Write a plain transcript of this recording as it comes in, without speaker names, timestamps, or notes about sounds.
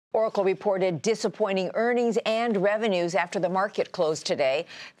Oracle reported disappointing earnings and revenues after the market closed today.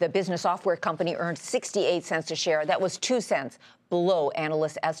 The business software company earned 68 cents a share. That was 2 cents below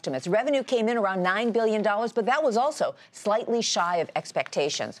analyst estimates. Revenue came in around $9 billion, but that was also slightly shy of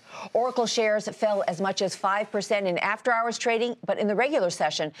expectations. Oracle shares fell as much as 5% in after-hours trading, but in the regular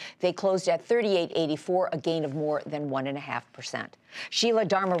session, they closed at $38.84, a gain of more than 1.5%. Sheila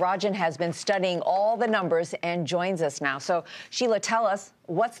Dharmarajan has been studying all the numbers and joins us now. So, Sheila, tell us,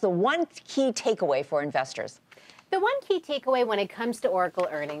 what's the one key takeaway for investors? The one key takeaway when it comes to Oracle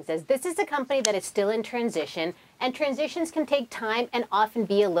earnings is this is a company that is still in transition, and transitions can take time and often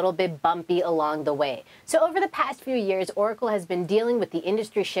be a little bit bumpy along the way. So over the past few years, Oracle has been dealing with the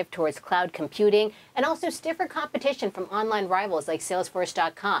industry shift towards cloud computing and also stiffer competition from online rivals like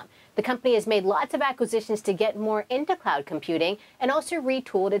Salesforce.com. The company has made lots of acquisitions to get more into cloud computing and also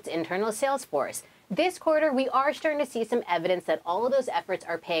retooled its internal sales force. This quarter, we are starting to see some evidence that all of those efforts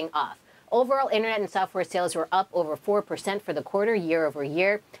are paying off. Overall, internet and software sales were up over 4% for the quarter, year over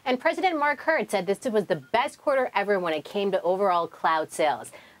year. And President Mark Hurd said this was the best quarter ever when it came to overall cloud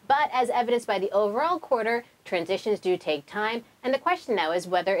sales. But as evidenced by the overall quarter, transitions do take time. And the question now is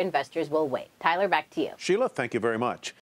whether investors will wait. Tyler, back to you. Sheila, thank you very much.